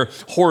together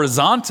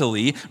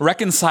horizontally,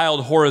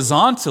 reconciled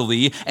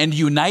horizontally, and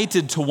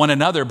united to one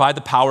another by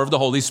the power of the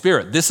Holy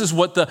Spirit. This is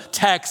what the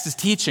text is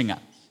teaching us.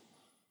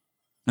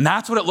 And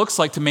that's what it looks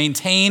like to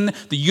maintain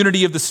the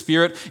unity of the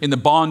Spirit in the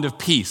bond of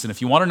peace. And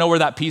if you want to know where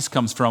that peace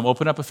comes from,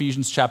 open up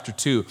Ephesians chapter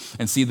 2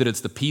 and see that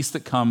it's the peace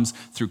that comes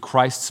through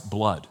Christ's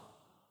blood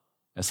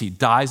as he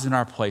dies in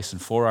our place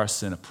and for our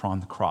sin upon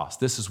the cross.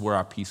 This is where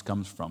our peace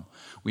comes from.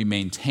 We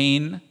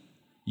maintain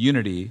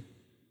unity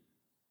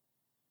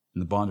in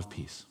the bond of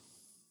peace.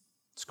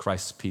 It's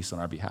Christ's peace on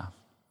our behalf.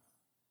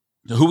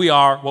 So who we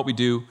are, what we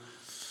do,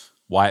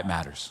 why it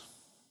matters.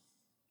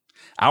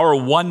 Our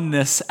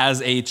oneness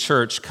as a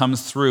church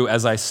comes through,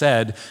 as I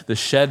said, the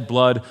shed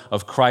blood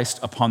of Christ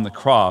upon the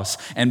cross.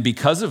 And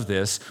because of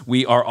this,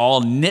 we are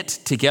all knit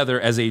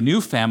together as a new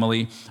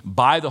family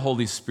by the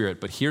Holy Spirit.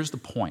 But here's the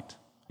point,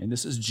 and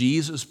this is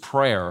Jesus'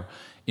 prayer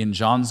in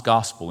John's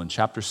Gospel in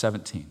chapter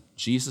 17.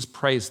 Jesus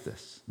prays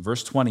this.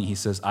 Verse 20, he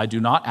says, I do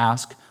not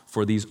ask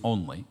for these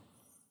only,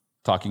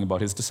 talking about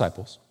his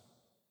disciples,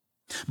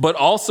 but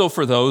also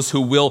for those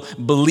who will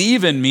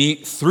believe in me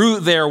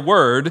through their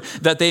word,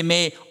 that they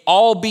may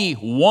all be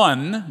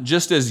one,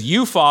 just as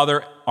you,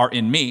 Father, are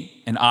in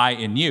me and I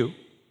in you,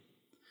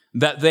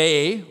 that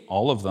they,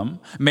 all of them,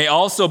 may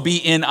also be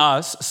in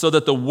us, so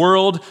that the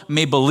world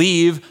may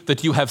believe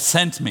that you have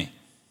sent me.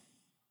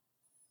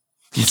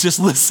 You just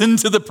listen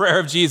to the prayer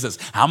of Jesus.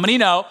 How many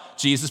know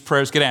Jesus'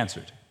 prayers get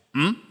answered?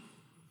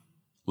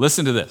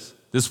 Listen to this.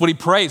 This is what he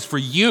prays for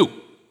you,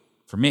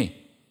 for me.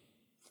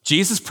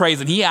 Jesus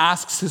prays and he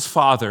asks his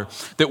Father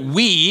that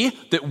we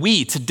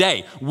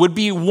today would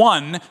be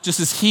one just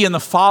as he and the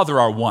Father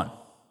are one.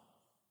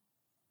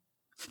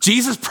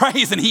 Jesus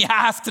prays and he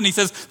asks and he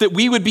says that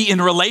we would be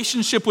in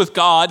relationship with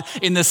God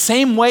in the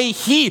same way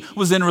he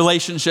was in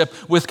relationship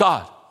with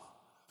God.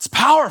 It's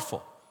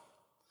powerful.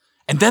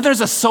 And then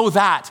there's a so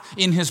that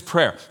in his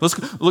prayer.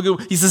 Let's look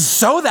at, he says,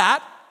 so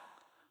that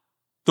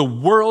the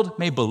world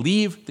may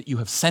believe that you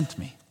have sent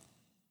me.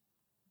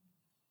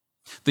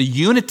 The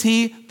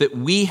unity that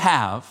we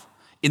have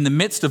in the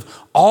midst of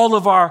all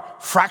of our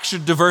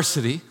fractured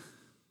diversity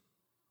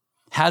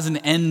has an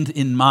end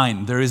in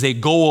mind. There is a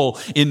goal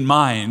in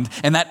mind,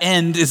 and that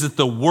end is that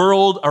the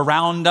world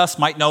around us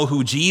might know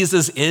who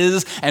Jesus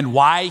is and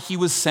why he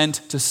was sent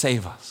to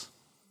save us.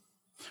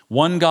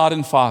 One God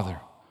and Father,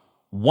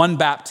 one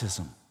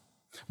baptism,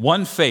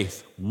 one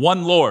faith,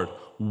 one Lord,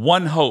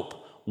 one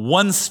hope,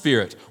 one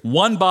Spirit,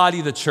 one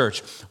body, the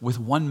church, with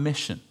one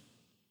mission.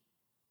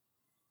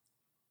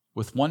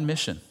 With one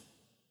mission.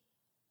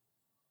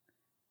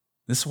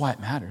 This is why it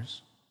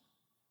matters.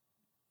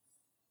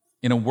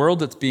 In a world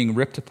that's being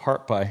ripped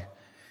apart by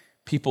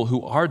people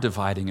who are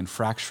dividing and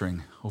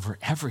fracturing over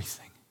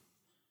everything,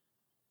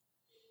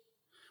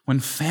 when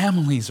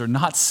families are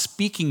not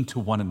speaking to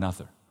one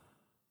another,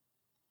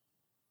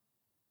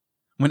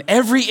 when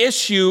every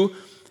issue,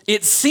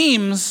 it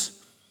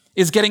seems,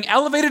 is getting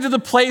elevated to the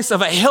place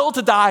of a hill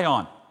to die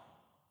on.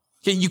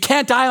 You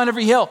can't die on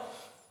every hill.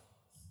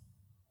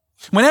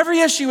 When every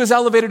issue is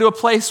elevated to a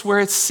place where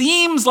it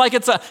seems like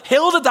it's a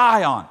hill to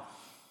die on,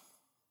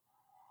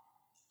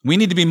 we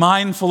need to be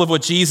mindful of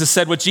what Jesus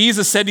said. What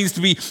Jesus said needs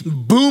to be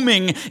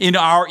booming in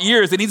our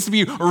ears. It needs to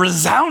be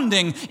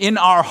resounding in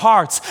our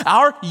hearts.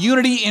 Our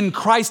unity in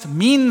Christ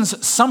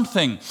means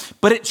something,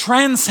 but it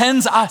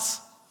transcends us.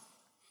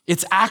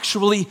 It's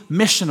actually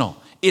missional.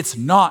 It's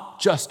not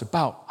just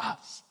about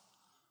us.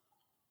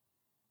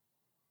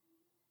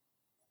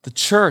 The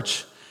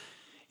church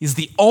is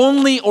the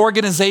only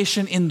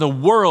organization in the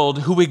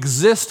world who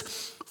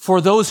exists for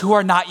those who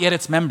are not yet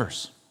its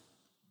members.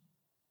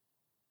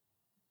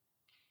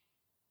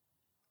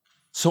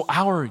 So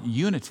our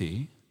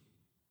unity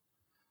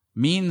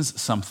means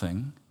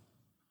something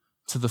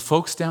to the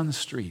folks down the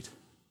street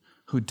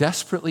who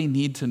desperately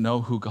need to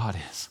know who God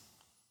is.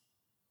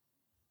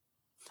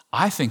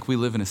 I think we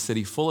live in a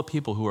city full of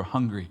people who are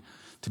hungry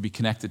to be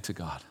connected to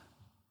God.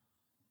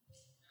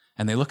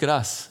 And they look at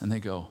us and they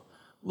go,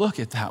 look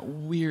at that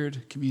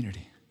weird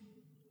community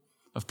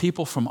of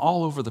people from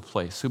all over the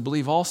place who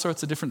believe all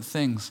sorts of different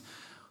things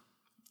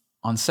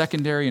on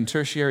secondary and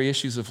tertiary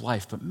issues of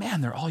life, but man,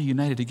 they're all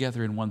united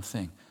together in one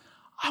thing.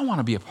 I want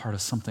to be a part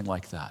of something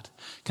like that.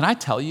 Can I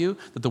tell you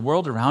that the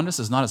world around us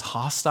is not as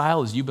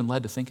hostile as you've been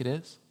led to think it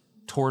is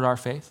toward our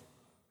faith?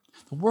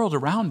 The world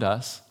around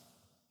us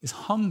is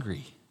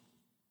hungry.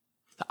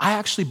 I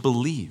actually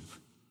believe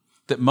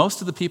that most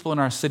of the people in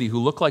our city who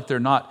look like they're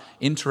not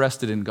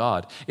interested in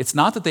God, it's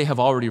not that they have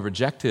already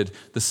rejected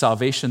the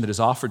salvation that is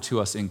offered to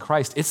us in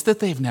Christ, it's that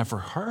they've never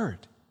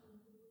heard.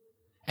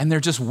 And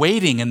they're just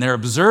waiting and they're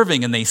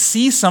observing and they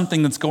see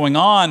something that's going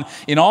on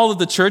in all of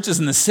the churches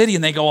in the city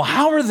and they go,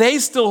 how are they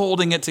still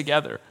holding it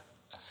together?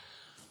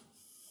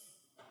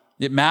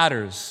 It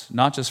matters,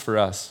 not just for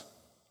us.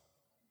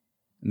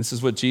 And this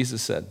is what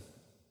Jesus said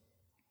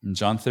in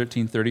John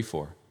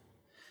 13:34.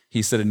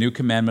 He said, a new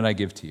commandment I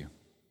give to you,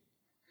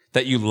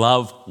 that you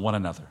love one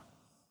another.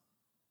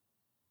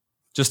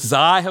 Just as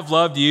I have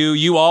loved you,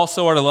 you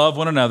also are to love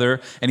one another.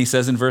 And he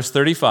says in verse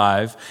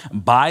 35,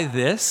 by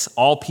this,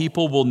 all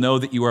people will know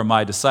that you are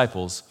my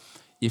disciples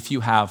if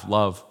you have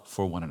love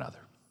for one another.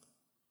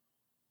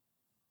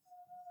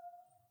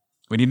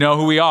 We need to know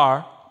who we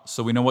are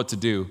so we know what to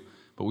do,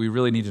 but we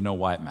really need to know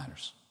why it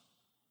matters.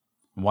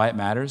 And why it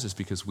matters is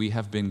because we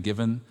have been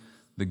given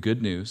the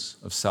good news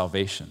of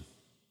salvation,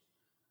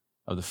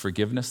 of the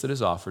forgiveness that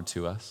is offered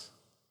to us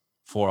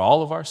for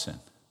all of our sin.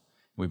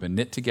 We've been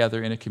knit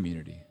together in a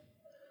community,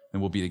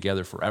 and we'll be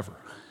together forever.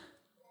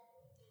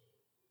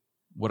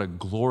 What a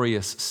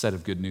glorious set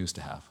of good news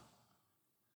to have.